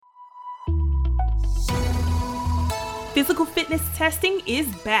Physical fitness testing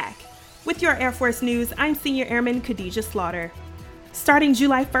is back. With your Air Force news, I'm Senior Airman Khadijah Slaughter. Starting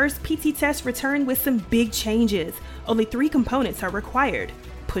July 1st, PT tests return with some big changes. Only 3 components are required: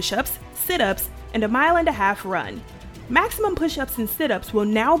 push-ups, sit-ups, and a 1.5-mile run. Maximum push-ups and sit-ups will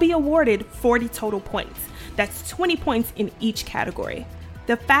now be awarded 40 total points. That's 20 points in each category.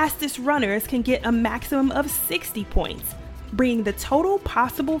 The fastest runners can get a maximum of 60 points, bringing the total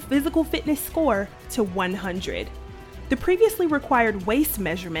possible physical fitness score to 100. The previously required waist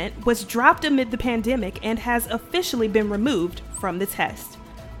measurement was dropped amid the pandemic and has officially been removed from the test.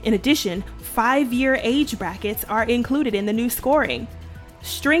 In addition, 5-year age brackets are included in the new scoring.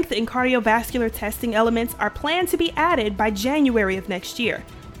 Strength and cardiovascular testing elements are planned to be added by January of next year.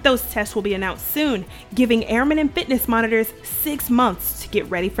 Those tests will be announced soon, giving airmen and fitness monitors 6 months to get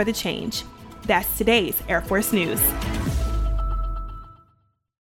ready for the change. That's today's Air Force News.